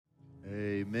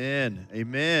Amen.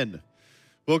 Amen.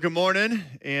 Well, good morning.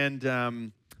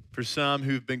 And for some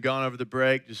who've been gone over the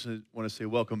break, just want to say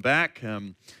welcome back.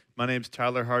 My name's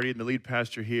Tyler Hardy. I'm the lead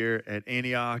pastor here at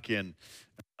Antioch. And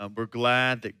we're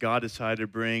glad that God decided to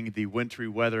bring the wintry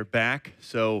weather back.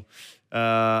 So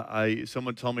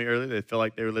someone told me earlier they felt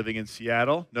like they were living in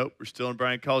Seattle. Nope, we're still in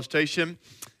Bryan College Station.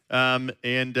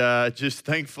 Just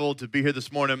thankful to be here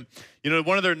this morning. You know,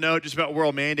 one other note just about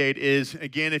World Mandate is,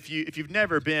 again, if you've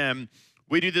never been,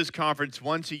 we do this conference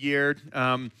once a year.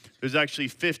 There's actually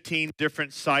 15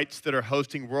 different sites that are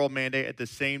hosting World Mandate at the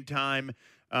same time.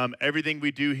 Everything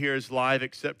we do here is live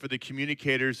except for the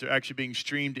communicators. They're actually being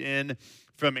streamed in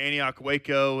from Antioch,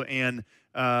 Waco, and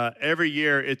every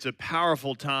year it's a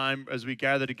powerful time as we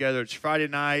gather together. It's Friday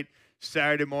night,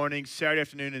 Saturday morning, Saturday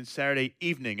afternoon, and Saturday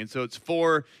evening. And so it's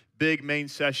 4 big main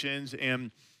sessions.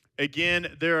 And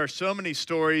again, there are so many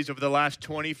stories over the last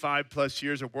 25 plus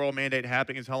years of World Mandate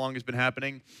happening, is how long it's been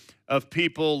happening, of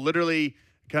people literally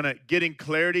kind of getting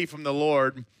clarity from the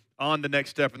Lord on the next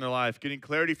step in their life, getting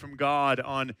clarity from God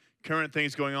on current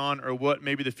things going on or what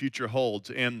maybe the future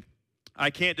holds. And I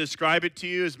can't describe it to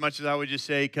you as much as I would just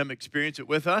say, come experience it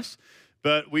with us.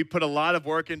 But we put a lot of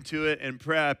work into it and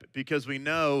prep because we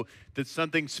know that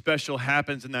something special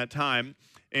happens in that time.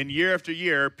 And year after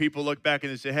year, people look back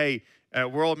and they say, hey, at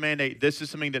World Mandate, this is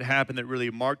something that happened that really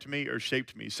marked me or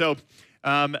shaped me. So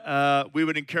we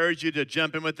would encourage you to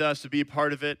jump in with us to be a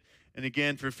part of it. And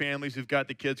again, for families who've got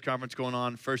the kids conference going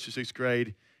on, 1st to 6th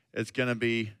grade, it's going to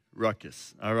be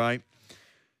ruckus, all right?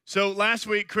 So last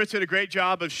week, Chris did a great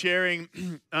job of sharing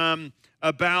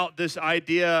about this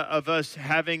idea of us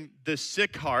having the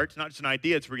sick heart, not just an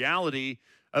idea, it's reality,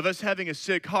 of us having a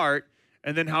sick heart,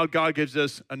 and then how God gives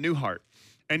us a new heart.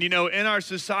 And you know, in our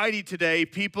society today,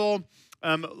 people,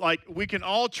 we can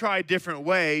all try different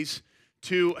ways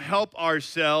to help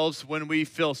ourselves when we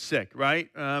feel sick, right?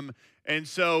 And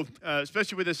so,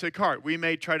 especially with a sick heart, we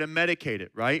may try to medicate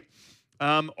it, right?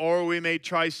 Or we may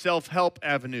try self-help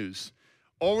avenues.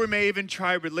 Or we may even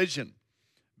try religion.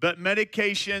 But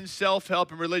medication,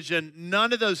 self-help, and religion,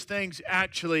 none of those things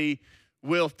actually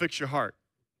will fix your heart.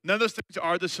 None of those things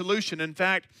are the solution. In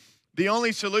fact, the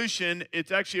only solution,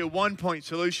 it's actually a one-point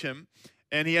solution,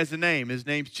 and he has a name. His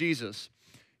name's Jesus.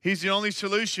 He's the only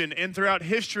solution. And throughout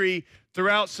history,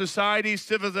 throughout societies,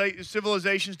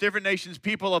 civilizations, different nations,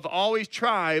 people have always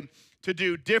tried to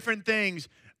do different things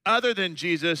other than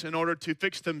Jesus in order to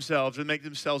fix themselves and make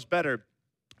themselves better.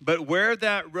 But where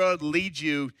that road leads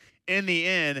you in the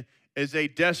end is a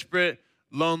desperate,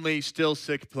 lonely, still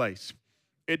sick place.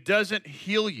 It doesn't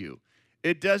heal you.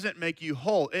 It doesn't make you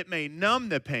whole. It may numb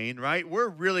the pain, right? We're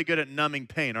really good at numbing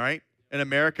pain, all right, in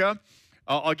America.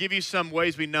 I'll give you some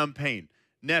ways we numb pain.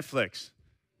 Netflix,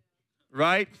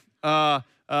 right?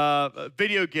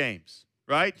 Video games,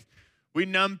 right? We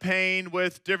numb pain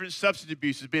with different substance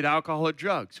abuses, be it alcohol or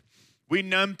drugs. We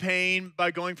numb pain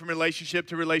by going from relationship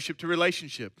to relationship to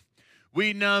relationship.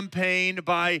 We numb pain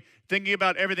by thinking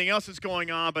about everything else that's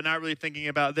going on, but not really thinking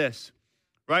about this,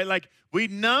 right? Like, we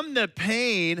numb the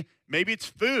pain. Maybe it's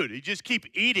food. You just keep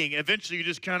eating. Eventually, you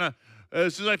just kind of,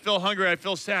 as soon as I feel hungry, I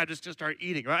feel sad, just start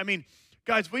eating, right? I mean,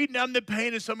 guys, we numb the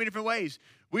pain in so many different ways.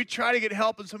 We try to get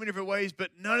help in so many different ways,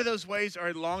 but none of those ways are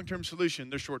a long-term solution.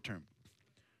 They're short-term.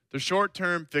 They're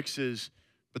short-term fixes,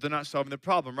 but they're not solving the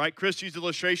problem, right? Chris used the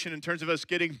illustration in terms of us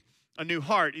getting a new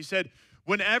heart. He said,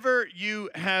 whenever you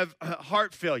have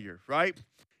heart failure, right,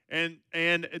 and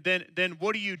then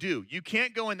what do? You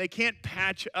can't go in. They can't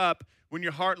patch up when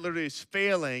your heart literally is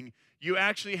failing. You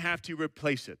actually have to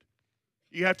replace it.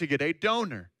 You have to get a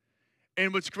donor.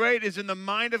 And what's great is in the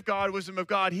mind of God, wisdom of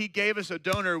God, he gave us a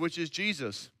donor, which is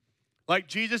Jesus. Like,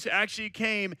 Jesus actually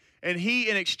came, and he,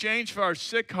 in exchange for our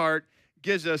sick heart,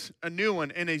 gives us a new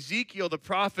one. And Ezekiel, the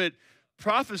prophet,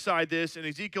 prophesied this in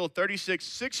Ezekiel 36,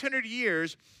 600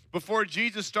 years before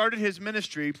Jesus started his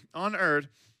ministry on earth.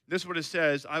 This is what it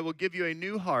says: I will give you a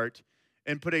new heart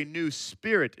and put a new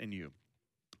spirit in you.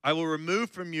 I will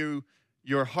remove from you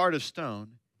your heart of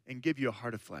stone and give you a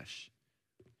heart of flesh.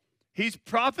 He's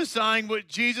prophesying what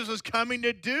Jesus was coming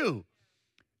to do.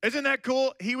 Isn't that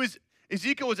cool?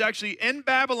 Ezekiel was actually in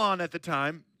Babylon at the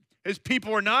time. His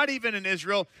people were not even in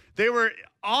Israel. They were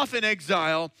off in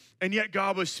exile, and yet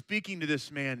God was speaking to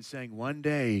this man saying, one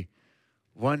day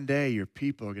your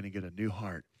people are going to get a new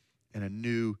heart and a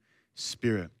new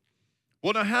spirit.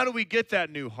 Well, now, how do we get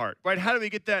that new heart, right? How do we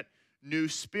get that new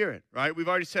spirit, right? We've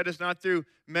already said it's not through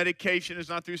medication, it's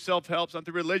not through self-help, it's not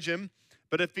through religion,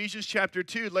 but Ephesians chapter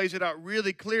 2 lays it out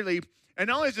really clearly. And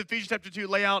not only does Ephesians chapter 2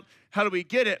 lay out how do we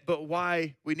get it, but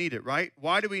why we need it, right?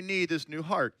 Why do we need this new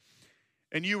heart?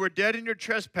 And you were dead in your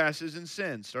trespasses and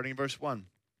sins, starting in verse 1.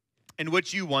 in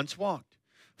which you once walked,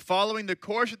 following the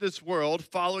course of this world,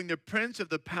 following the prince of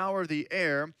the power of the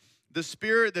air, the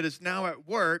spirit that is now at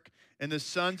work in the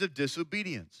sons of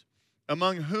disobedience,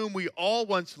 among whom we all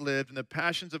once lived in the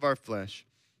passions of our flesh,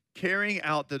 carrying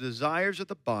out the desires of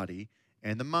the body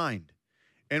and the mind,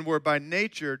 and were by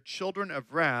nature children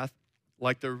of wrath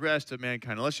like the rest of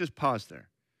mankind. Now, let's just pause there.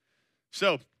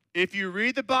 So, if you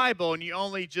read the Bible and you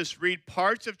only just read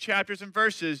parts of chapters and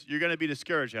verses, you're going to be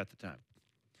discouraged at the time.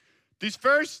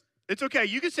 It's okay,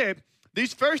 you can say it.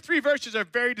 These first 3 verses are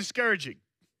very discouraging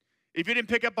if you didn't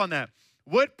pick up on that.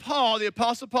 What Paul, the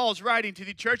Apostle Paul, is writing to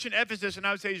the church in Ephesus, and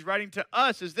I would say he's writing to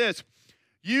us, is this: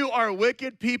 you are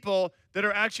wicked people that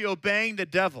are actually obeying the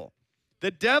devil.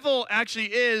 The devil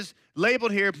actually is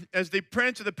labeled here as the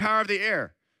prince of the power of the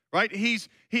air, right? He's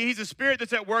a spirit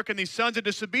that's at work in these sons of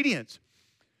disobedience.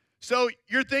 So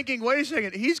you're thinking, wait a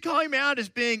second, he's calling me out as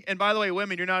being, and by the way,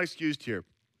 women, you're not excused here,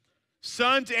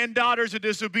 sons and daughters of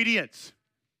disobedience,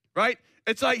 right?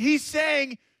 It's like he's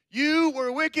saying you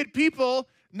were wicked people,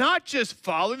 not just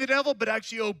following the devil, but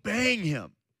actually obeying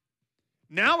him.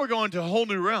 Now we're going to a whole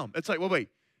new realm. It's like, well, wait,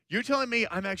 you're telling me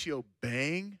I'm actually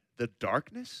obeying the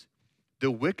darkness,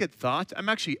 the wicked thoughts? I'm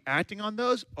actually acting on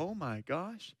those? Oh my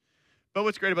gosh. But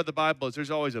what's great about the Bible is there's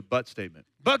always a but statement.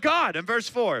 But God, in verse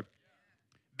 4,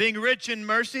 being rich in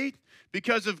mercy,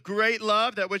 because of great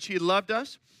love, that which he loved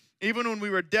us, even when we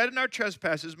were dead in our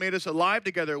trespasses, made us alive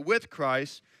together with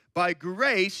Christ. By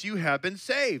grace you have been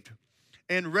saved,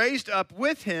 and raised up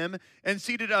with him, and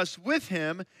seated us with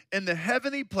him in the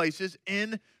heavenly places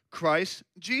in Christ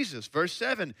Jesus. Verse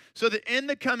 7, so that in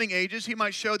the coming ages he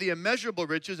might show the immeasurable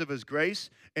riches of his grace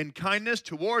and kindness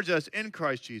towards us in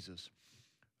Christ Jesus.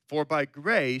 For by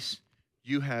grace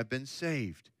you have been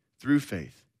saved through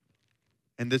faith.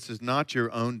 And this is not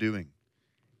your own doing.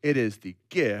 It is the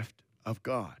gift of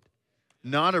God,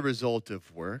 not a result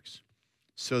of works,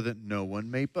 so that no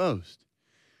one may boast.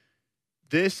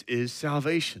 This is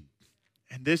salvation,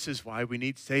 and this is why we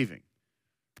need saving.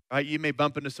 Right? You may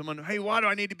bump into someone, hey, why do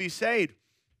I need to be saved?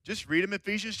 Just read them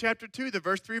Ephesians chapter 2, the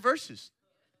first 3 verses.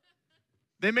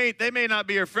 They may not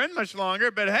be your friend much longer,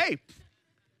 but hey.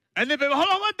 And then, hold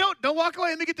on, don't walk away.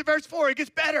 Let me get to verse 4. It gets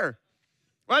better.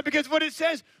 Right? Because what it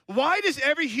says, why does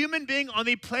every human being on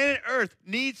the planet Earth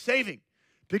need saving?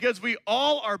 Because we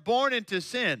all are born into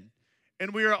sin,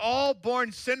 and we are all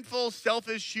born sinful,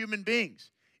 selfish human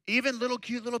beings. Even little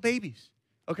cute little babies.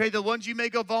 Okay, the ones you may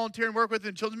go volunteer and work with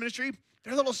in children's ministry,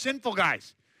 they're little sinful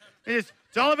guys. It's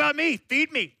all about me.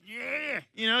 Feed me. Yeah.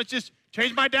 You know, it's just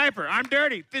change my diaper. I'm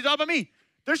dirty. It's all about me.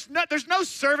 There's no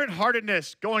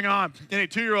servant-heartedness going on in a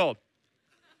 2-year-old.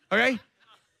 Okay?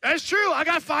 That's true. I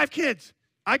got 5 kids.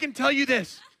 I can tell you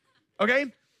this. Okay?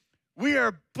 We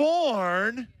are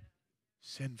born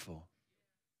sinful.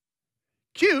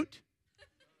 Cute.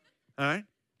 All right?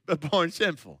 But born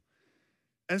sinful.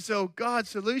 And so God's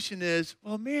solution is,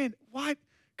 well, man, why?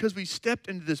 Because we stepped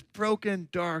into this broken,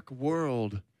 dark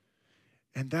world.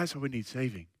 And that's what we need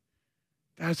saving.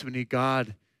 That's what we need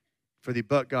God, for the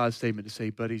but God statement to say,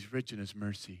 but he's rich in his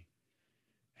mercy.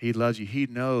 He loves you. He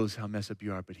knows how messed up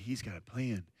you are, but he's got a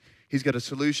plan. He's got a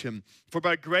solution. For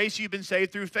by grace you've been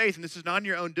saved through faith, and this is not in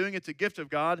your own doing. It's a gift of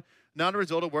God, not a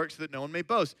result of works, so that no one may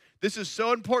boast. This is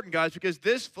so important, guys, because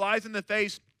this flies in the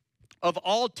face of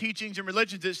all teachings and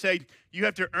religions that say you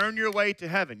have to earn your way to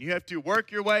heaven. You have to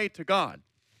work your way to God.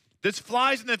 This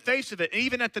flies in the face of it.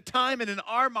 Even at the time and in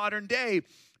our modern day,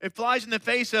 it flies in the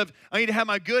face of, I need to have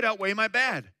my good outweigh my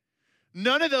bad.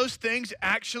 None of those things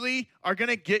actually are going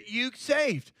to get you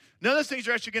saved. None of those things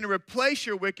are actually going to replace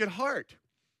your wicked heart.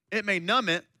 It may numb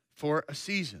it for a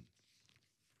season.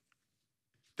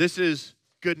 This is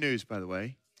good news, by the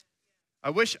way. I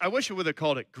wish I would have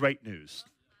called it great news,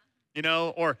 you know,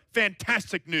 or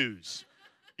fantastic news.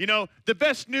 You know, the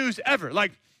best news ever.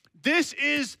 Like, this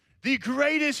is the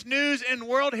greatest news in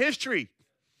world history,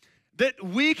 that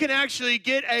we can actually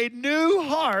get a new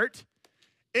heart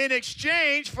in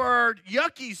exchange for our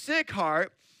yucky, sick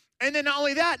heart. And then not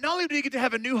only that, not only do you get to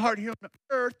have a new heart here on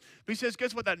earth, but he says,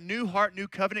 guess what? That new heart, new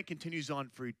covenant continues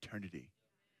on for eternity.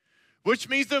 Which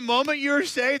means the moment you're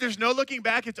saved, there's no looking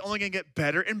back. It's only going to get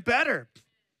better and better.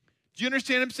 Do you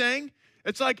understand what I'm saying?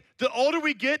 It's like the older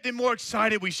we get, the more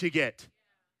excited we should get.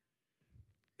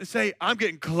 To say, I'm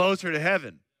getting closer to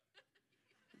heaven.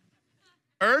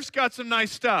 Earth's got some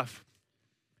nice stuff.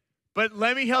 But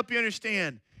let me help you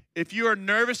understand. If you are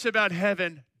nervous about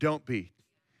heaven, don't be.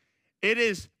 It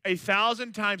is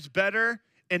 1,000 times better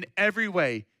in every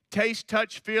way. Taste,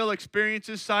 touch, feel,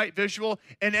 experiences, sight, visual.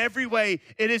 In every way,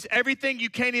 it is everything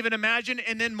you can't even imagine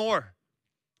and then more.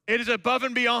 It is above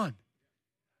and beyond.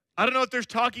 I don't know if there's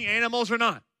talking animals or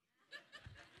not.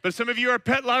 But some of you are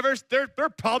pet lovers, they're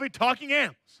probably talking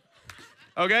animals,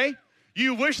 okay?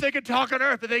 You wish they could talk on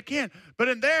earth, but they can't. But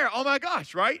in there, oh my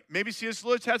gosh, right? Maybe C.S.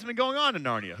 Lewis had something going on in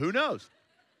Narnia. Who knows?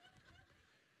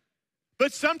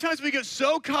 But sometimes we get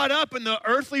so caught up in the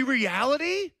earthly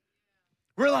reality,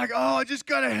 we're like, oh, I just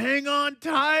got to hang on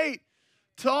tight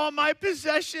to all my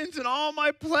possessions and all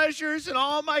my pleasures and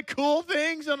all my cool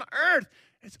things on earth.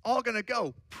 It's all going to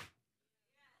go.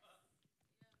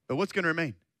 But what's going to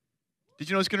remain? Did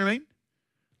you know what's going to remain?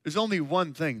 There's only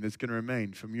one thing that's going to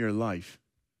remain from your life.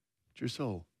 It's your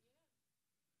soul.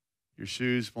 Your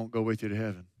shoes won't go with you to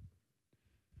heaven,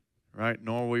 right?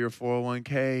 Nor will your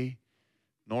 401k,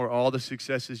 nor all the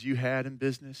successes you had in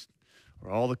business,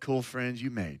 or all the cool friends you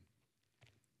made.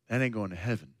 That ain't going to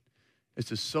heaven. It's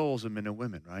the souls of men and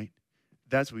women, right?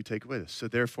 That's what we take with us. So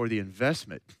therefore, the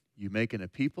investment you make in a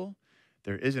people,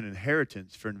 there is an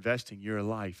inheritance for investing your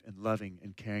life and loving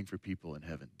and caring for people in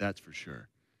heaven. That's for sure.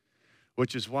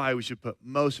 Which is why we should put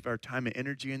most of our time and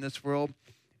energy in this world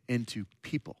into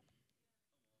people,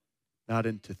 not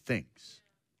into things,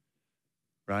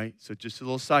 right? So just a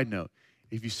little side note.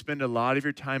 If you spend a lot of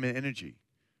your time and energy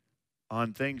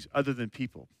on things other than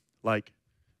people, like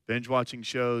binge watching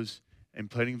shows and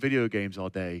playing video games all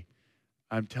day,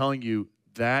 I'm telling you,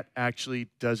 that actually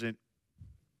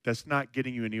that's not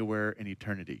getting you anywhere in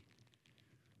eternity.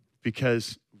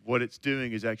 Because what it's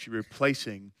doing is actually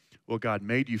replacing what God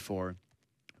made you for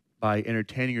by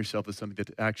entertaining yourself with something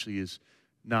that actually is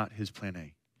not his plan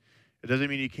A. It doesn't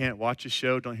mean you can't watch a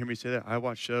show. Don't hear me say that. I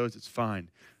watch shows. It's fine.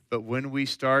 But when we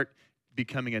start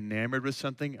becoming enamored with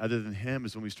something other than him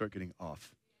is when we start getting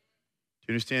off. Do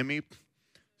you understand me?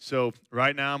 So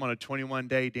right now I'm on a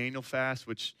 21-day Daniel fast,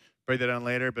 which break that down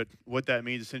later. But what that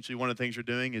means, essentially, one of the things we're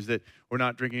doing is that we're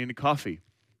not drinking any coffee,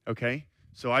 okay?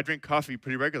 So I drink coffee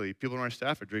pretty regularly. People on our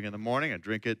staff are drinking in the morning. I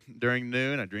drink it during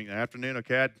noon. I drink in the afternoon.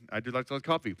 Okay, I do like to like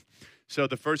coffee. So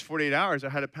the first 48 hours, I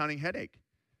had a pounding headache.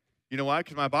 You know why?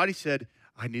 Because my body said,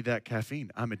 I need that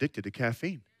caffeine. I'm addicted to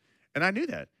caffeine. And I knew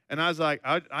that. And I was like,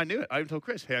 I knew it. I even told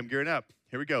Chris, hey, I'm gearing up.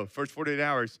 Here we go. First 48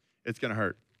 hours, it's going to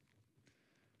hurt.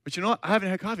 But you know what? I haven't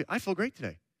had coffee. I feel great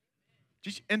today.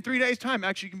 Just in 3 days' time,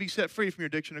 actually, you can be set free from your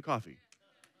addiction to coffee.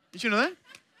 Did you know that?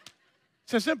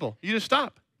 It's that simple. You just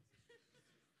stop.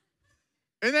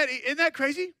 Isn't that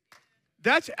crazy?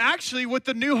 That's actually what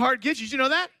the new heart gives you. Did you know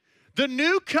that? The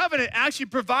new covenant actually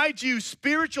provides you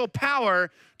spiritual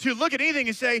power to look at anything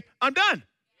and say, I'm done.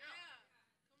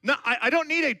 No, I don't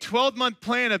need a 12-month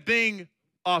plan of being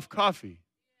off coffee.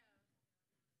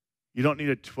 You don't need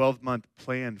a 12-month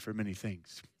plan for many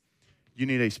things. You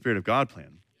need a Spirit of God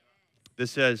plan.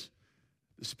 This says,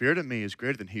 the Spirit of me is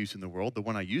greater than he who's in the world, the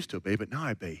one I used to obey, but now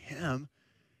I obey him.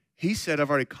 He said,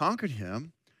 I've already conquered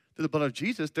him through the blood of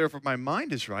Jesus. Therefore, my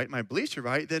mind is right, my beliefs are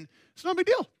right, then it's no big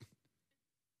deal.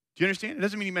 Do you understand? It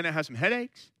doesn't mean you may not have some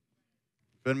headaches,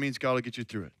 but it means God will get you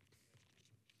through it.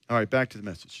 All right, back to the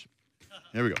message.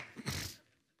 Here we go.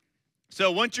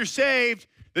 So once you're saved,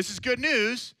 this is good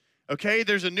news. Okay,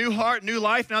 there's a new heart, new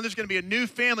life. Now there's going to be a new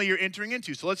family you're entering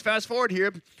into. So let's fast forward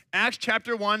here. Acts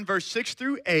chapter 1, verse 6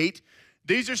 through 8.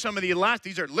 These are some of the last,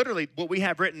 these are literally what we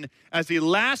have written as the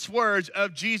last words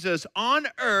of Jesus on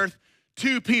earth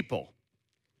to people.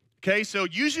 Okay, so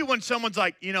usually when someone's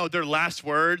like, their last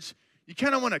words, you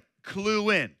kind of want to clue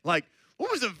in. Like,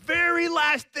 what was the very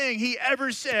last thing he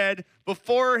ever said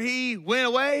before he went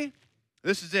away?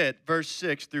 This is it, verse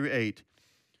 6 through 8.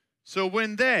 So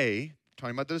when they,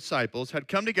 talking about the disciples, had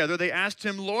come together, they asked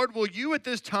him, Lord, will you at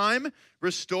this time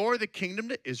restore the kingdom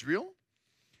to Israel?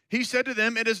 He said to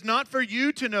them, it is not for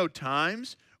you to know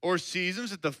times or seasons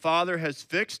that the Father has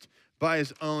fixed by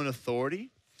his own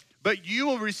authority, but you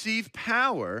will receive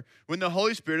power when the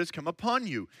Holy Spirit has come upon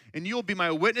you, and you will be my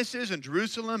witnesses in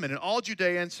Jerusalem and in all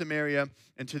Judea and Samaria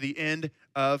and to the end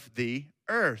of the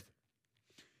earth.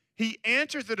 He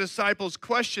answers the disciples'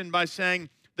 question by saying,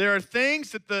 there are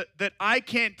things that I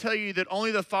can't tell you that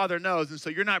only the Father knows, and so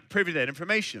you're not privy to that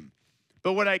information.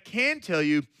 But what I can tell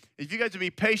you, if you guys would be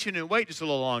patient and wait just a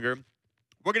little longer,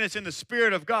 we're going to send the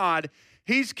Spirit of God.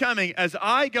 He's coming. As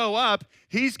I go up,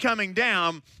 he's coming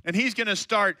down, and he's going to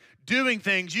start doing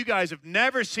things you guys have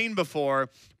never seen before,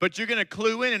 but you're going to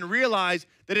clue in and realize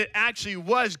that it actually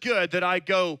was good that I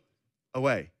go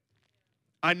away.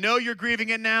 I know you're grieving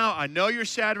it now. I know you're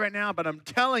sad right now, but I'm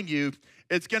telling you,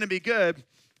 it's going to be good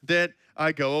that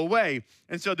I go away.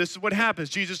 And so this is what happens.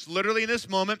 Jesus literally in this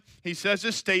moment, he says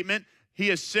this statement. He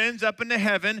ascends up into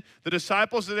heaven. The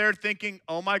disciples are there thinking,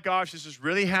 oh my gosh, this is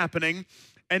really happening.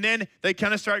 And then they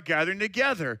kind of start gathering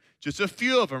together, just a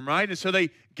few of them, right? And so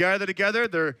they gather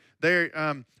together.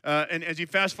 And as you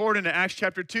fast forward into Acts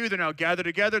chapter 2, they're now gathered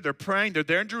together. They're praying. They're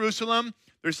there in Jerusalem.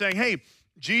 They're saying, hey,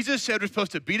 Jesus said we're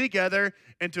supposed to be together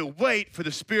and to wait for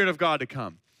the Spirit of God to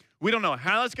come. We don't know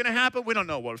how that's going to happen. We don't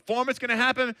know what form it's going to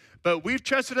happen, but we've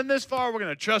trusted him this far. We're going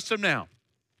to trust him now.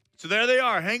 So there they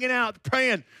are, hanging out,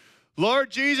 praying, Lord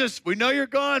Jesus, we know you're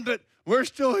gone, but we're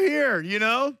still here, you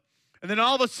know? And then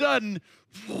all of a sudden,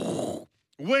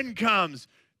 wind comes.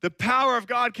 The power of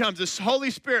God comes. The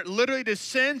Holy Spirit literally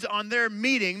descends on their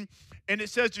meeting, and it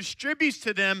says distributes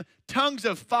to them tongues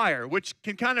of fire, which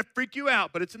can kind of freak you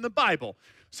out, but it's in the Bible.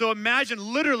 So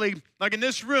imagine literally, like in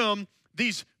this room,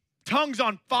 these tongues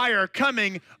on fire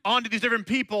coming onto these different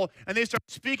people, and they start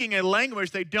speaking a language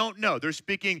they don't know. They're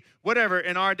speaking whatever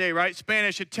in our day, right?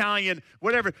 Spanish, Italian,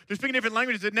 whatever. They're speaking different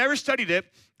languages. They've never studied it,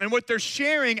 and what they're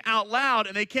sharing out loud,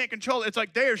 and they can't control it. It's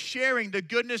like they are sharing the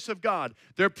goodness of God.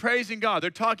 They're praising God. They're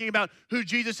talking about who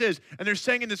Jesus is, and they're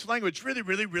saying in this language really,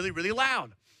 really, really, really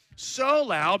loud. So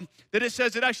loud that it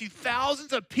says that actually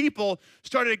thousands of people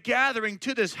started gathering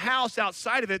to this house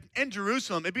outside of it in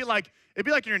Jerusalem. It'd be like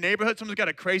in your neighborhood, someone's got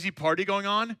a crazy party going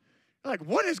on. You're like,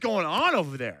 what is going on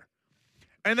over there?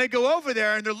 And they go over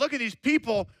there and they're looking at these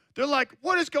people. They're like,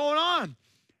 what is going on?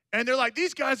 And they're like,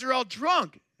 these guys are all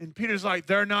drunk. And Peter's like,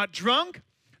 they're not drunk.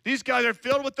 These guys are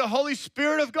filled with the Holy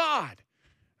Spirit of God.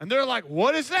 And they're like,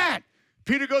 what is that?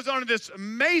 Peter goes on to this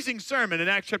amazing sermon in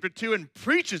Acts chapter 2 and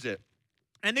preaches it.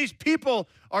 And these people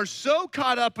are so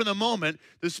caught up in the moment.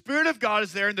 The Spirit of God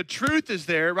is there and the truth is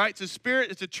there, right? It's the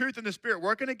Spirit, it's the truth and the Spirit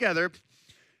working together.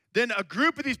 Then a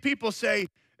group of these people say,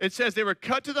 it says they were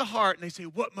cut to the heart and they say,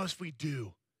 what must we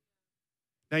do?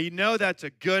 Now, you know that's a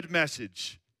good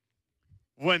message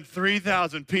when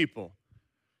 3,000 people,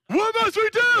 what must we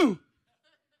do?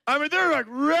 I mean, they're like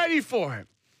ready for it.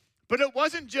 But it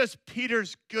wasn't just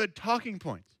Peter's good talking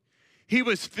points. He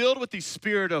was filled with the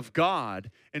Spirit of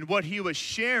God, and what he was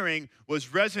sharing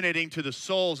was resonating to the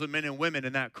souls of men and women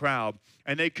in that crowd,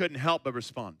 and they couldn't help but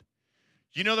respond.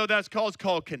 You know what that's called? It's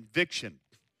called conviction.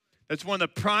 That's one of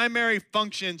the primary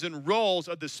functions and roles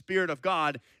of the Spirit of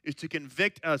God is to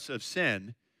convict us of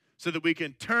sin so that we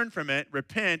can turn from it,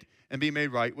 repent, and be made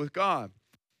right with God.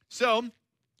 So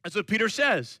that's what Peter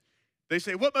says. They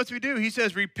say, what must we do? He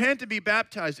says, repent and be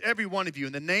baptized, every one of you,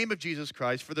 in the name of Jesus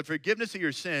Christ for the forgiveness of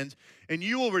your sins, and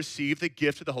you will receive the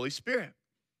gift of the Holy Spirit.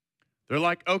 They're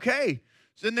like, okay.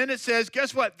 So then it says,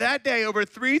 guess what? That day, over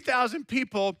 3,000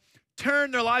 people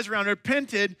turned their lives around,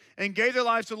 repented, and gave their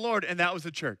lives to the Lord, and that was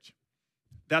the church.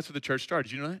 That's where the church started.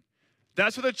 Did you know that?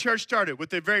 That's where the church started,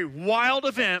 with a very wild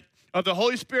event of the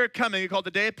Holy Spirit coming, called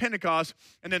the day of Pentecost,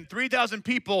 and then 3,000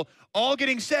 people all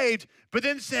getting saved, but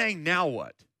then saying, now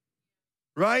what?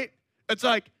 Right? It's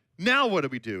like, now what do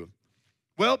we do?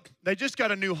 Well, they just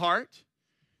got a new heart.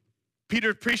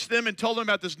 Peter preached to them and told them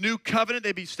about this new covenant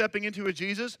they'd be stepping into with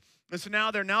Jesus. And so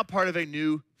now they're now part of a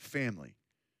new family.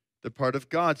 They're part of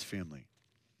God's family.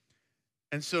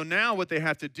 And so now what they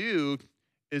have to do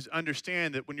is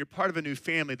understand that when you're part of a new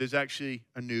family, there's actually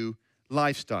a new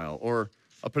lifestyle. Or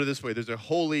I'll put it this way, there's a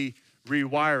holy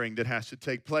rewiring that has to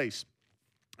take place.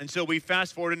 And so we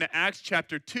fast forward into Acts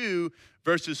chapter 2,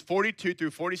 verses 42 through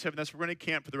 47. That's where we're going to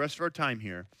camp for the rest of our time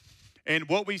here. And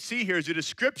what we see here is a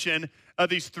description of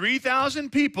these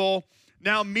 3,000 people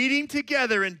now meeting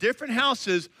together in different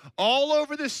houses all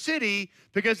over the city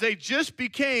because they just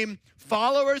became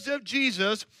followers of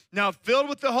Jesus, now filled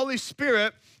with the Holy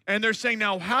Spirit. And they're saying,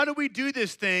 now, how do we do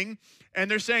this thing?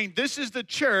 And they're saying, this is the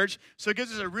church. So it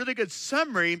gives us a really good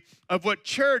summary of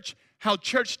how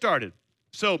church started.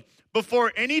 So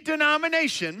before any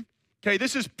denomination, okay,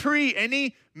 this is pre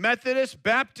any Methodist,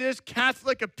 Baptist,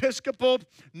 Catholic, Episcopal,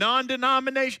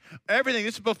 non-denomination, everything.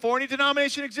 This is before any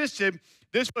denomination existed.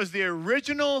 This was the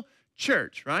original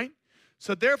church, right?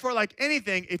 So therefore, like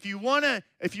anything, if you wanna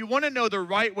know the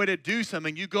right way to do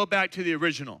something, you go back to the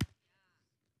original.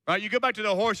 Right? You go back to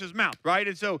the horse's mouth, right?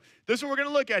 And so this is what we're going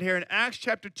to look at here in Acts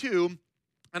chapter 2.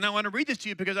 And I want to read this to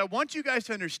you because I want you guys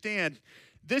to understand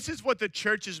this is what the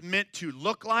church is meant to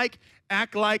look like,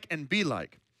 act like, and be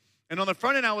like. And on the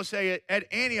front end, I will say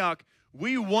at Antioch,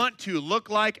 we want to look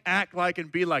like, act like,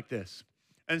 and be like this.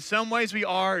 In some ways we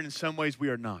are, and in some ways we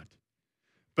are not.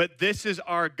 But this is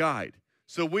our guide.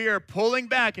 So we are pulling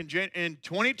back in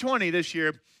 2020 this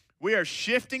year. We are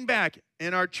shifting back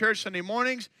in our church Sunday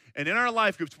mornings and in our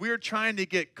life groups. We are trying to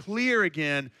get clear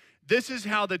again. This is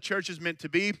how the church is meant to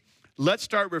be. Let's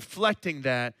start reflecting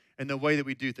that in the way that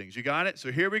we do things. You got it?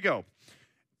 So here we go.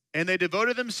 And they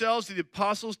devoted themselves to the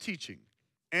apostles' teaching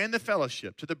and the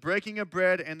fellowship, to the breaking of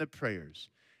bread and the prayers.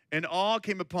 And awe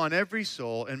came upon every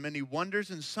soul, and many wonders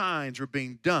and signs were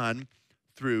being done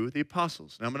through the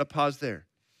apostles. Now I'm going to pause there.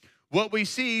 What we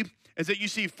see is that you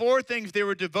see four things they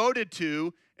were devoted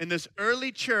to in this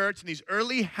early church, in these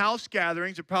early house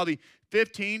gatherings of probably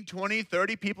 15, 20,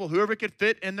 30 people, whoever could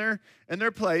fit in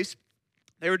their place,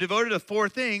 they were devoted to four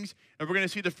things, and we're going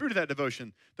to see the fruit of that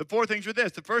devotion. The four things were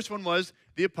this. The first one was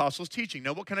the apostles' teaching.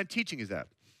 Now, what kind of teaching is that?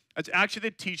 That's actually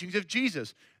the teachings of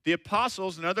Jesus. The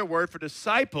apostles, another word for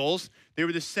disciples, they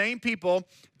were the same people.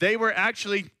 They were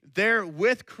actually there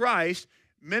with Christ,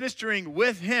 ministering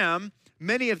with him,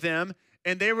 many of them,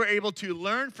 and they were able to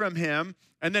learn from him.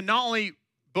 And then not only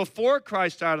before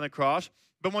Christ died on the cross,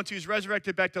 but once he was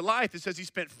resurrected back to life, it says he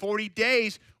spent 40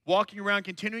 days walking around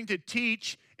continuing to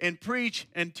teach and preach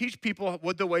and teach people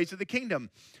what the ways of the kingdom.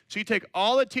 So you take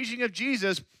all the teaching of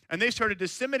Jesus, and they started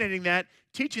disseminating that,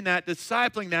 teaching that,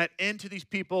 discipling that into these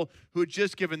people who had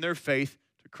just given their faith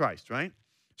to Christ, right?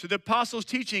 So the apostles'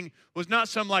 teaching was not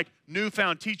some like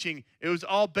newfound teaching. It was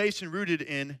all based and rooted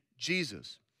in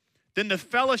Jesus. Then the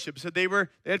fellowship, so they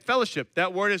had fellowship.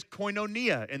 That word is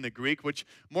koinonia in the Greek, which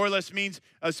more or less means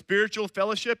a spiritual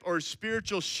fellowship or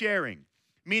spiritual sharing.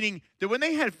 Meaning that when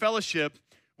they had fellowship,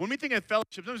 when we think of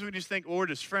fellowship, sometimes we just think, oh, we're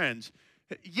just friends.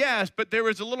 Yes, but there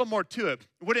was a little more to it.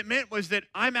 What it meant was that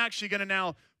I'm actually going to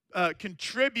now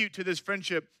contribute to this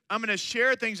friendship. I'm going to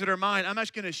share things that are mine. I'm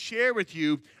actually going to share with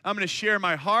you. I'm going to share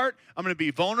my heart. I'm going to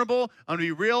be vulnerable. I'm going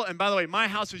to be real. And by the way, my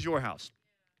house is your house.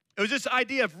 It was this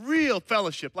idea of real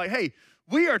fellowship. Like, hey,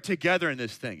 we are together in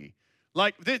this thingy.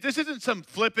 Like, this isn't some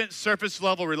flippant,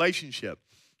 surface-level relationship.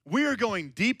 We are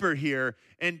going deeper here,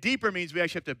 and deeper means we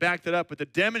actually have to back that up with a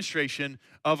demonstration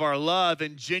of our love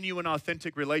and genuine,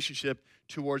 authentic relationship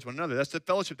towards one another. That's the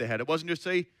fellowship they had. It wasn't just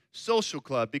a social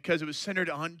club because it was centered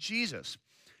on Jesus.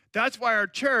 That's why our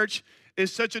church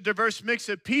is such a diverse mix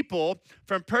of people,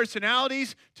 from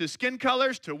personalities to skin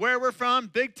colors to where we're from,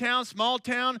 big town, small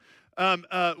town,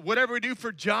 whatever we do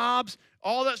for jobs,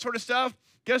 all that sort of stuff.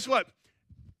 Guess what?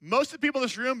 Most of the people in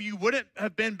this room, you wouldn't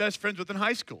have been best friends with in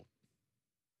high school.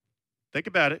 Think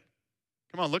about it.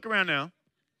 Come on, look around now.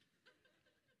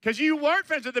 Because you weren't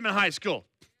friends with them in high school,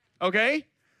 okay?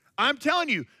 I'm telling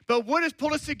you. But what has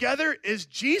pulled us together is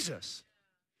Jesus.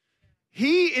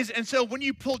 He is, and so when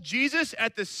you pull Jesus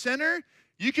at the center,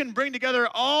 you can bring together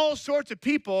all sorts of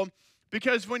people,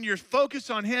 because when you're focused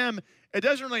on him, it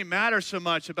doesn't really matter so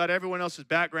much about everyone else's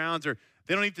backgrounds, or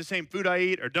they don't eat the same food I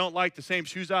eat, or don't like the same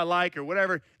shoes I like, or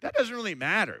whatever. That doesn't really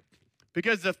matter,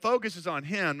 because the focus is on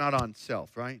him, not on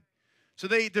self, right? So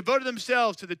they devoted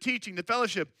themselves to the teaching, the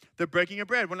fellowship, the breaking of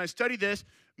bread. When I studied this,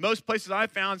 most places I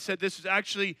found said this was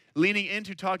actually leaning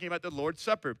into talking about the Lord's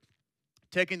Supper,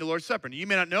 taking the Lord's Supper. Now, you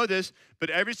may not know this,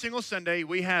 but every single Sunday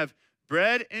we have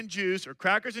bread and juice, or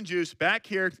crackers and juice, back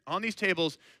here on these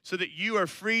tables so that you are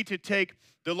free to take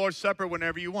the Lord's Supper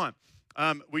whenever you want.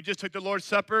 We just took the Lord's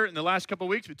Supper in the last couple of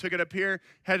weeks. We took it up here,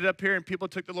 headed up here, and people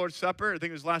took the Lord's Supper. I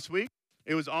think it was last week.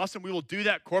 It was awesome. We will do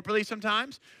that corporately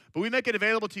sometimes, but we make it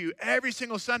available to you every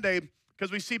single Sunday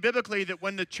because we see biblically that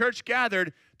when the church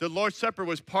gathered, the Lord's Supper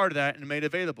was part of that and made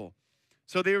available.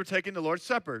 So they were taking the Lord's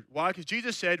Supper. Why? Because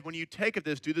Jesus said, when you take of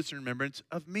this, do this in remembrance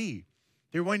of me.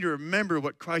 They were wanting to remember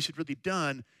what Christ had really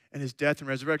done and his death and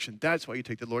resurrection. That's why you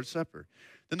take the Lord's Supper.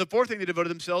 Then the fourth thing they devoted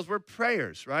themselves were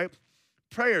prayers, right?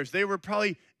 Prayers. They were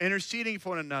probably interceding for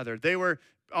one another. They were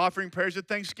offering prayers of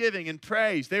thanksgiving and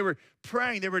praise. They were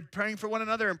praying. They were praying for one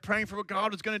another and praying for what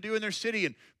God was going to do in their city,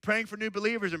 and praying for new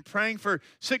believers and praying for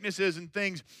sicknesses and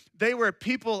things. They were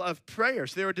people of prayer.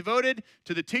 So they were devoted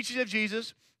to the teachings of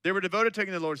Jesus. They were devoted to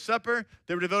taking the Lord's Supper.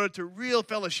 They were devoted to real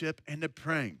fellowship and to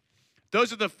praying.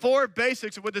 Those are the four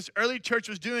basics of what this early church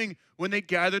was doing when they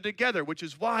gathered together, which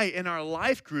is why in our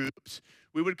life groups,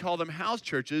 we would call them house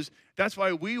churches. That's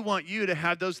why we want you to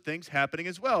have those things happening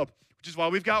as well, which is why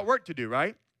we've got work to do,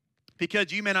 right?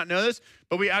 Because you may not know this,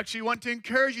 but we actually want to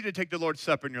encourage you to take the Lord's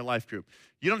Supper in your life group.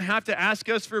 You don't have to ask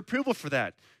us for approval for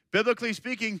that. Biblically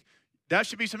speaking, that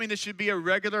should be something that should be a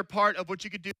regular part of what you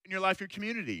could do in your life, your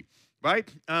community, right?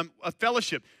 A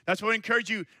fellowship. That's why we encourage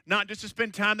you not just to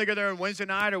spend time together on Wednesday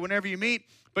night or whenever you meet,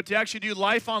 but to actually do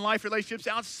life-on-life relationships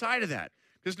outside of that.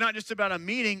 It's not just about a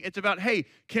meeting. It's about, hey,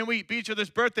 can we be each other's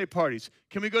birthday parties?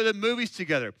 Can we go to the movies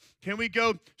together? Can we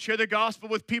go share the gospel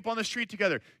with people on the street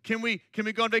together? Can we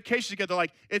go on vacation together?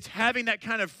 Like, it's having that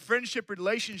kind of friendship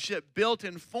relationship built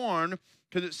and formed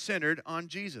because it's centered on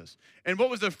Jesus. And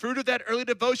what was the fruit of that early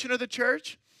devotion of the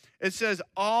church? It says,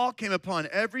 all came upon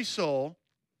every soul,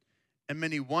 and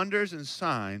many wonders and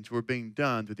signs were being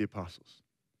done through the apostles.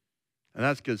 And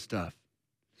that's good stuff.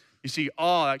 You see,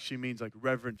 awe actually means like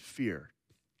reverent fear.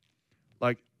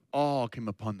 Like awe came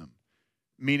upon them,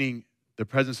 meaning the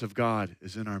presence of God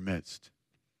is in our midst.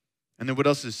 And then what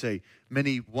else does it say?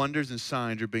 Many wonders and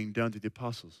signs are being done through the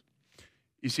apostles.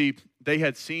 You see, they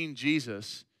had seen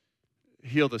Jesus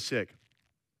heal the sick.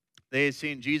 They had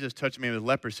seen Jesus touch a man with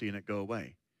leprosy and it go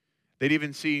away. They'd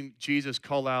even seen Jesus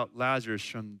call out Lazarus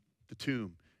from the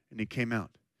tomb, and he came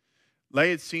out. They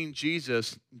had seen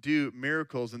Jesus do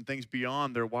miracles and things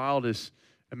beyond their wildest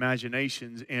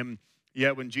imaginations. And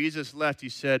yet when Jesus left, he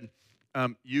said,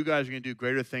 you guys are going to do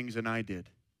greater things than I did.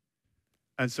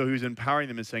 And so he was empowering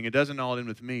them and saying, it doesn't all end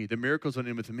with me. The miracles don't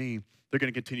end with me. They're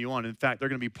going to continue on. In fact, they're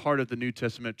going to be part of the New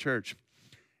Testament church.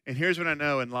 And here's what I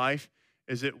know in life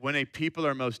is that when a people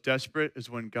are most desperate is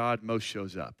when God most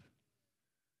shows up.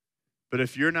 But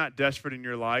if you're not desperate in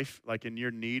your life, like in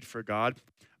your need for God,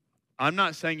 I'm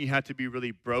not saying you have to be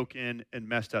really broken and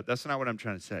messed up. That's not what I'm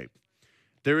trying to say.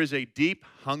 There is a deep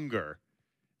hunger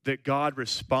that God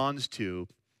responds to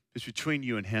that's between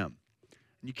you and him.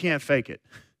 And you can't fake it,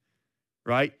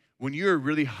 right? When you're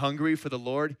really hungry for the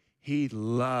Lord, he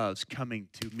loves coming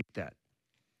to meet that.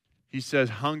 He says,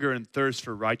 hunger and thirst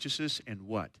for righteousness, and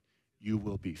what? You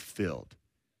will be filled.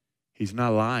 He's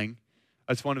not lying.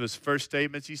 That's one of his first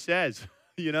statements he says,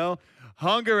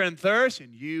 hunger and thirst,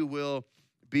 and you will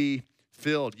be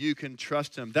filled. You can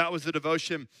trust him. That was the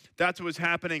devotion. That's what was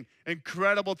happening.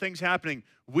 Incredible things happening.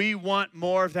 We want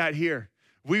more of that here.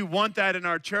 We want that in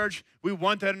our church. We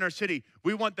want that in our city.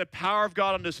 We want the power of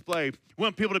God on display. We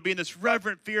want people to be in this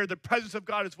reverent fear. The presence of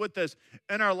God is with us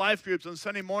in our life groups on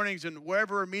Sunday mornings and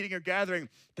wherever we're meeting or gathering,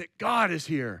 that God is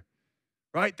here,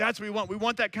 right? That's what we want. We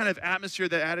want that kind of atmosphere,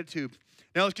 that attitude.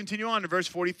 Now let's continue on to verse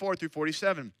 44 through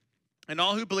 47. And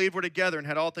all who believed were together and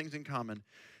had all things in common.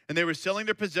 And they were selling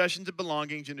their possessions and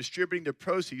belongings and distributing their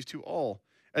proceeds to all,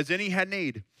 as any had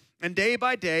need. And day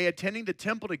by day, attending the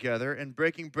temple together and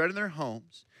breaking bread in their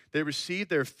homes, they received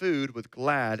their food with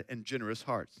glad and generous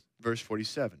hearts. Verse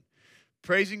 47.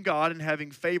 Praising God and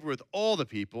having favor with all the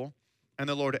people, and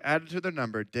the Lord added to their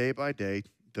number day by day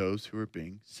those who were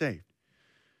being saved.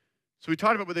 So we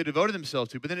talked about what they devoted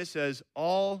themselves to, but then it says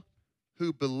all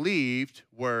who believed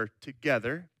were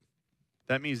together.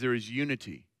 That means there is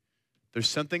unity. There's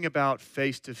something about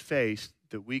face-to-face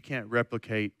that we can't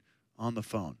replicate on the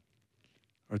phone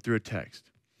or through a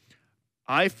text.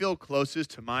 I feel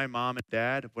closest to my mom and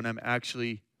dad when I'm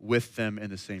actually with them in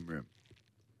the same room.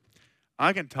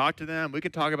 I can talk to them. We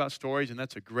can talk about stories, and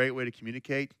that's a great way to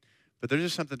communicate. But there's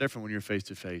just something different when you're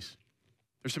face-to-face.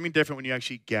 There's something different when you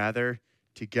actually gather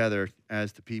together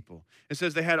as the people. It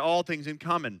says they had all things in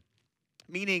common,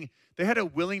 meaning they had a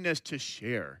willingness to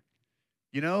share.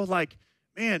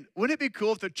 Man, wouldn't it be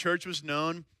cool if the church was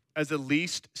known as the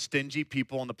least stingy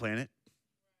people on the planet?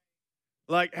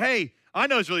 Like, hey, I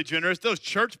know it's really generous, those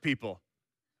church people.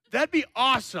 That'd be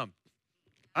awesome.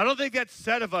 I don't think that's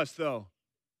said of us, though.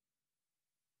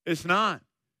 It's not.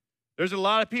 There's a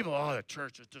lot of people, the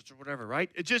church is just whatever, right?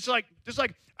 It's just like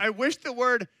I wish the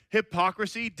word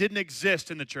hypocrisy didn't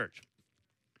exist in the church.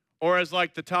 Or as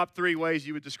like the top 3 ways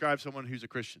you would describe someone who's a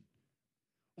Christian.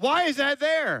 Why is that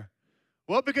there?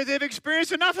 Well, because they've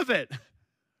experienced enough of it,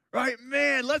 right?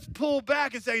 Man, let's pull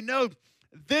back and say, no,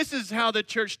 this is how the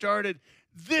church started.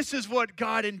 This is what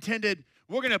God intended.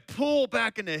 We're going to pull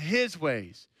back into his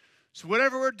ways. So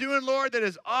whatever we're doing, Lord, that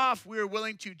is off, we are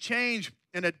willing to change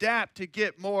and adapt to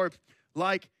get more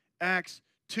like Acts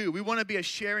 2. We want to be a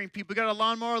sharing people. You got a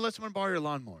lawnmower? Let someone borrow your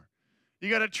lawnmower. You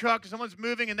got a truck, someone's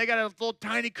moving, and they got a little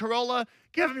tiny Corolla.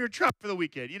 Give them your truck for the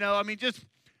weekend. Just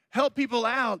help people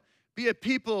out. Be a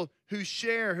people who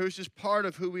share, who's just part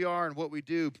of who we are and what we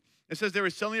do. It says they were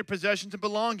selling their possessions and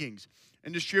belongings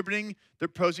and distributing their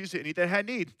proceeds to any that had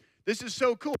need. This is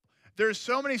so cool. There's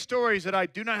so many stories that I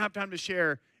do not have time to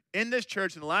share in this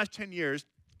church in the last 10 years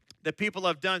that people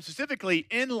have done, specifically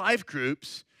in life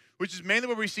groups, which is mainly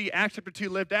where we see Acts chapter 2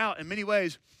 lived out in many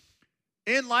ways.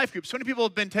 In life groups, so many people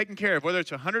have been taken care of, whether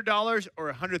it's $100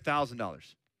 or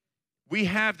 $100,000. We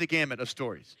have the gamut of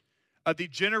stories of the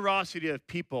generosity of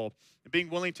people being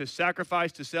willing to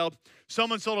sacrifice, to sell.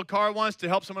 Someone sold a car once to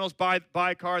help someone else buy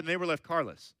a car, and they were left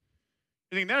carless.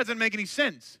 You think that doesn't make any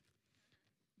sense,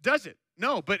 does it?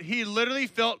 No, but he literally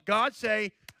felt God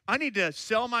say, I need to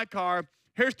sell my car.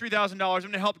 Here's $3,000. I'm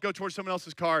going to help go towards someone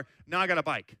else's car. Now I got a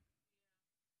bike.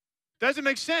 Doesn't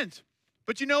make sense.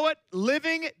 But you know what?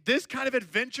 Living this kind of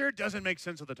adventure doesn't make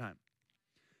sense all the time.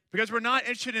 Because we're not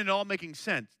interested in it all making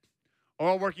sense or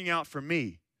all working out for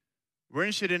me. We're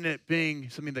interested in it being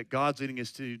something that God's leading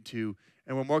us to,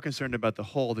 and we're more concerned about the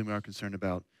whole than we are concerned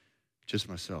about just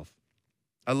myself.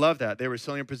 I love that. They were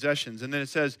selling their possessions. And then it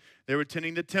says they were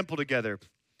attending the temple together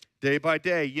day by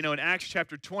day. In Acts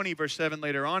chapter 20, verse 7,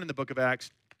 later on in the book of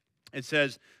Acts, it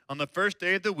says, on the first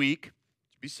day of the week,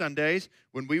 to be Sundays,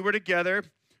 when we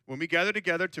gathered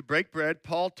together to break bread,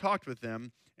 Paul talked with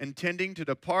them, intending to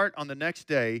depart on the next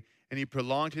day, and he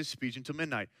prolonged his speech until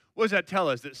midnight. What does that tell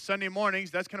us? That Sunday mornings,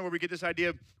 that's kind of where we get this idea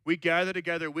of we gather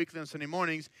together weekly on Sunday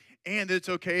mornings, and it's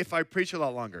okay if I preach a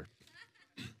lot longer.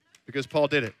 Because Paul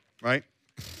did it, right?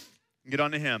 Get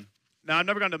on to him. Now, I've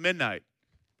never gone to midnight,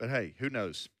 but hey, who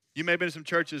knows? You may have been in some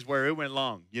churches where it went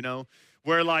long,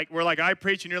 where I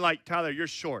preach and you're like, Tyler, you're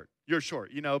short. You're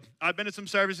short. I've been to some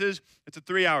services, it's a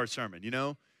 3-hour sermon,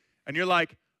 and you're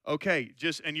like, okay,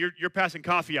 and you're passing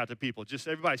coffee out to people. Just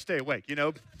everybody stay awake,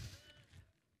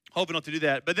 Hoping not to do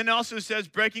that. But then it also says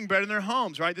breaking bread in their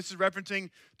homes, right? This is referencing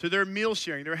to their meal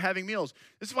sharing. They're having meals.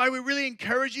 This is why we really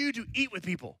encourage you to eat with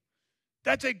people.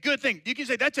 That's a good thing. You can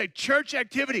say that's a church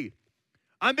activity.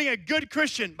 I'm being a good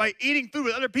Christian by eating food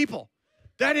with other people.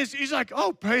 He's like,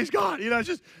 oh, praise God. It's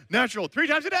just natural. 3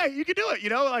 times a day, you can do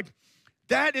it,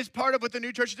 that is part of what the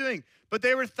new church is doing. But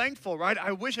they were thankful, right?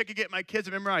 I wish I could get my kids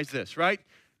to memorize this, right?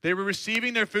 They were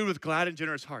receiving their food with glad and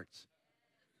generous hearts.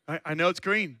 I know it's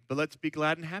green, but let's be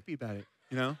glad and happy about it,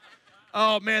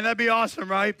 Oh, man, that'd be awesome,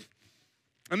 right?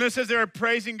 And then it says they were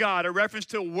praising God, a reference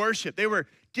to worship. They were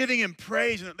giving him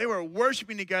praise, and they were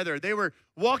worshiping together. They were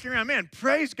walking around, man,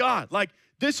 praise God. Like,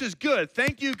 this is good.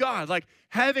 Thank you, God. Like,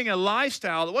 having a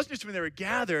lifestyle, it wasn't just when they were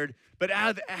gathered, but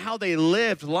how they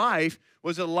lived life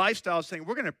was a lifestyle saying,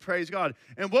 we're going to praise God.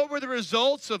 And what were the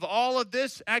results of all of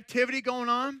this activity going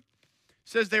on? It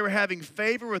says they were having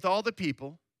favor with all the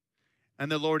people,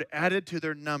 and the Lord added to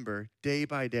their number day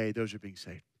by day those who are being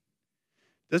saved.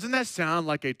 Doesn't that sound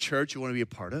like a church you want to be a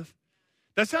part of?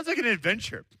 That sounds like an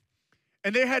adventure.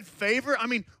 And they had favor. I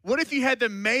mean, what if you had the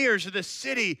mayors of the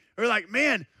city who are like,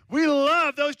 man, we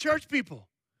love those church people.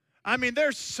 I mean,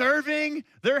 they're serving,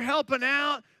 they're helping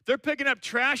out, they're picking up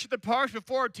trash at the parks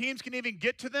before our teams can even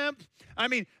get to them. I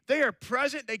mean, they are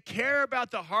present, they care about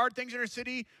the hard things in our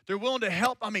city, they're willing to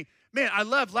help. I mean, man, I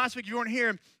love, last week you weren't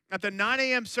here, at the 9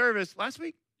 a.m. service, last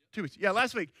week? 2 weeks, yeah,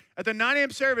 last week. At the 9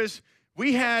 a.m. service,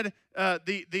 we had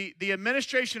the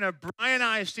administration of Bryan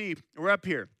ISD were up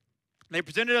here. They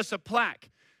presented us a plaque,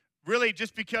 really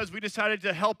just because we decided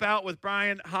to help out with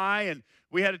Bryan High, and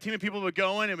we had a team of people who would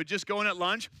go in and would just go in at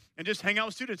lunch and just hang out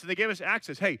with students, and they gave us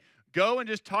access. Hey, go and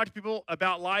just talk to people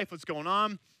about life, what's going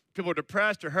on. People are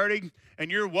depressed or hurting,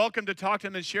 and you're welcome to talk to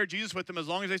them and share Jesus with them as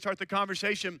long as they start the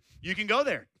conversation. You can go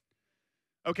there.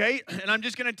 Okay, and I'm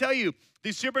just going to tell you,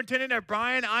 the superintendent at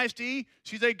Bryan ISD,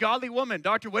 she's a godly woman,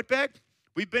 Dr. Whitbeck.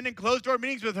 We've been in closed-door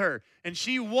meetings with her, and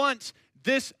she wants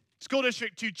this school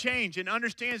district to change and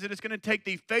understands that it's going to take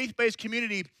the faith-based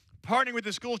community partnering with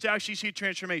the schools to actually see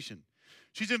transformation.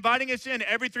 She's inviting us in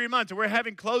every 3 months, and we're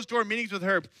having closed-door meetings with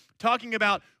her, talking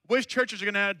about which churches are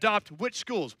going to adopt which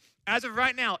schools. As of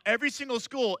right now, every single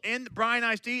school in Bryan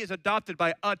ISD is adopted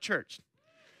by a church,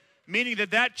 meaning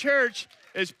that that church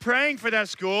is praying for that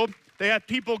school. They have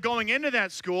people going into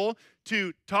that school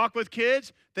to talk with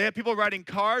kids. They have people writing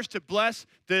cards to bless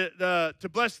the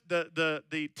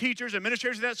teachers,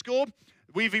 administrators of that school.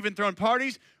 We've even thrown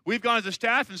parties. We've gone as a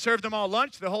staff and served them all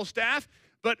lunch, the whole staff.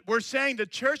 But we're saying the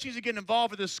church needs to get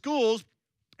involved with the schools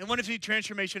and want to see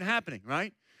transformation happening,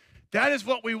 right? That is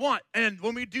what we want. And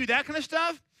when we do that kind of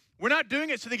stuff, we're not doing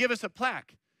it so they give us a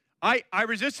plaque. I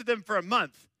resisted them for a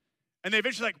month. And they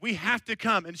eventually like, we have to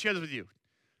come and share this with you.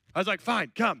 I was like,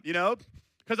 fine, come,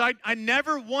 Because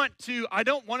I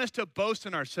don't want us to boast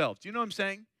in ourselves. Do you know what I'm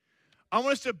saying? I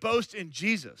want us to boast in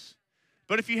Jesus.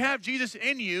 But if you have Jesus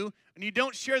in you and you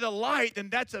don't share the light, then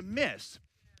that's a miss.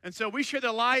 And so we share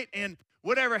the light and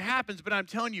whatever happens, but I'm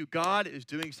telling you, God is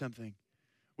doing something.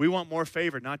 We want more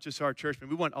favor, not just our church, but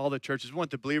we want all the churches. We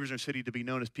want the believers in our city to be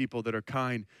known as people that are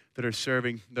kind, that are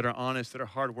serving, that are honest, that are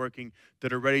hardworking,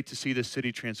 that are ready to see the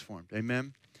city transformed.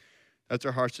 Amen? That's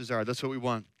our heart's desire. That's what we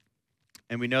want.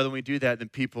 And we know that when we do that, then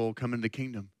people will come into the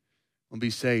kingdom, will be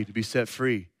saved, be set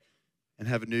free, and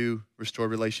have a new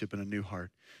restored relationship and a new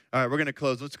heart. All right, we're going to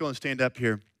close. Let's go and stand up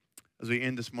here as we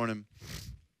end this morning.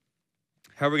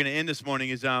 How we're going to end this morning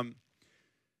is, I don't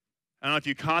know if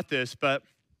you caught this, but,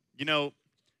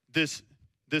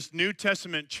 this New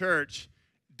Testament church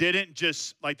didn't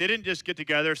just get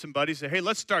together, some buddies say, hey,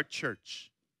 let's start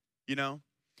church,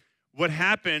 What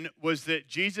happened was that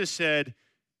Jesus said,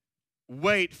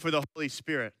 wait for the Holy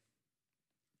Spirit.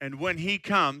 And when he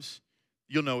comes,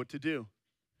 you'll know what to do.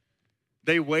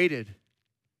 They waited.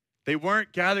 They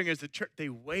weren't gathering as a church. They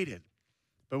waited.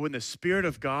 But when the Spirit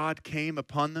of God came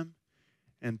upon them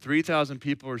and 3,000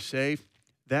 people were saved,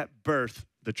 that birthed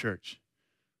the church.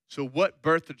 So what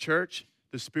birthed the church?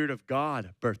 The Spirit of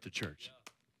God birthed the church.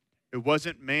 It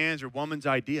wasn't man's or woman's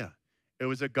idea. It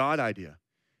was a God idea.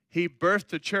 He birthed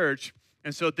the church.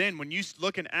 And so then when you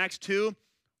look in Acts 2,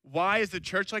 why is the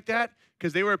church like that?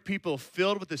 Because they were people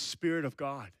filled with the Spirit of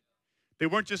God. They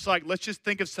weren't just like, let's just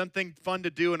think of something fun to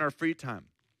do in our free time.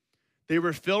 They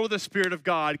were filled with the Spirit of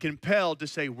God, compelled to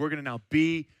say, we're going to now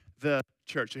be the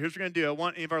church. So here's what we're going to do. I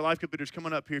want any of our life group leaders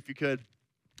coming up here, if you could,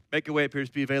 make your way up here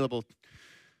to be available.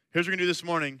 Here's what we're going to do this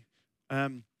morning. We're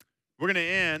going to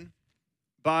end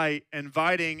by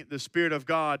inviting the Spirit of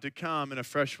God to come in a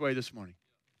fresh way this morning.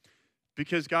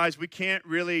 Because, guys, you can't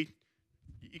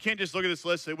just look at this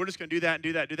list and say, we're just going to do that and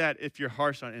do that and do that if your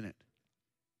heart's not in it.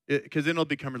 Because then it'll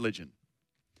become religion.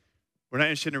 We're not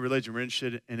interested in religion. We're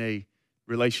interested in a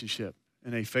relationship,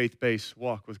 in a faith-based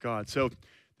walk with God. So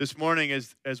this morning,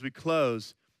 as we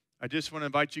close, I just want to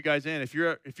invite you guys in. If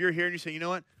you're here and you say, you know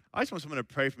what, I just want someone to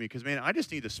pray for me because, man, I just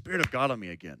need the Spirit of God on me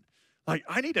again. Like,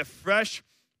 I need a fresh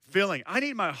feeling. I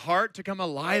need my heart to come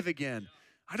alive again.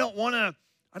 I don't want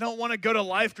to go to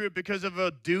life group because of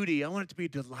a duty. I want it to be a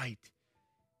delight.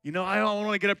 You know, I don't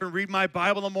want to get up and read my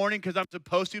Bible in the morning because I'm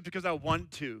supposed to, because I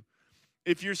want to.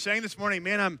 If you're saying this morning,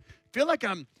 man, I feel like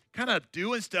I'm kind of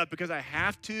doing stuff because I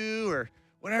have to or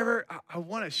whatever, I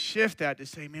want to shift that to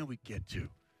say, man, we get to.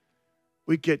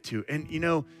 We get to. And you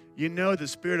know the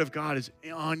Spirit of God is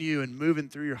on you and moving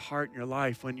through your heart and your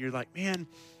life when you're like, man,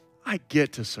 I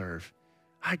get to serve.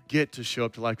 I get to show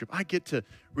up to life group. I get to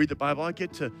read the Bible. I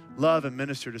get to love and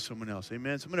minister to someone else.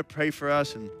 Amen. So I'm going to pray for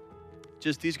us. And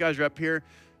just these guys are up here.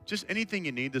 Just anything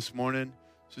you need this morning,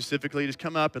 specifically, just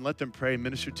come up and let them pray and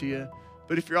minister to you.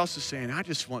 But if you're also saying, I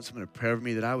just want someone to pray over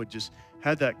me, that I would just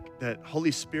have that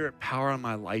Holy Spirit power on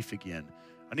my life again.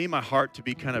 I need my heart to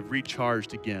be kind of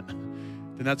recharged again.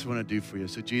 Then that's what I want to do for you.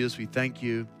 So Jesus, we thank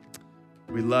you.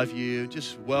 We love you.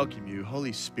 Just welcome you.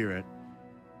 Holy Spirit,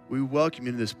 we welcome you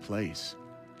into this place.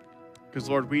 Because,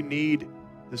 Lord, we need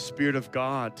the Spirit of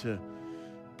God to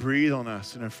breathe on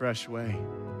us in a fresh way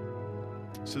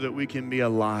so that we can be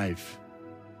alive,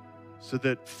 so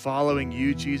that following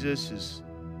you, Jesus, is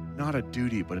not a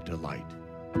duty but a delight.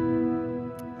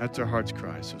 That's our heart's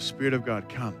cry. So, Spirit of God,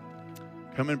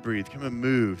 come and breathe. Come and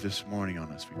move this morning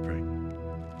on us, we pray.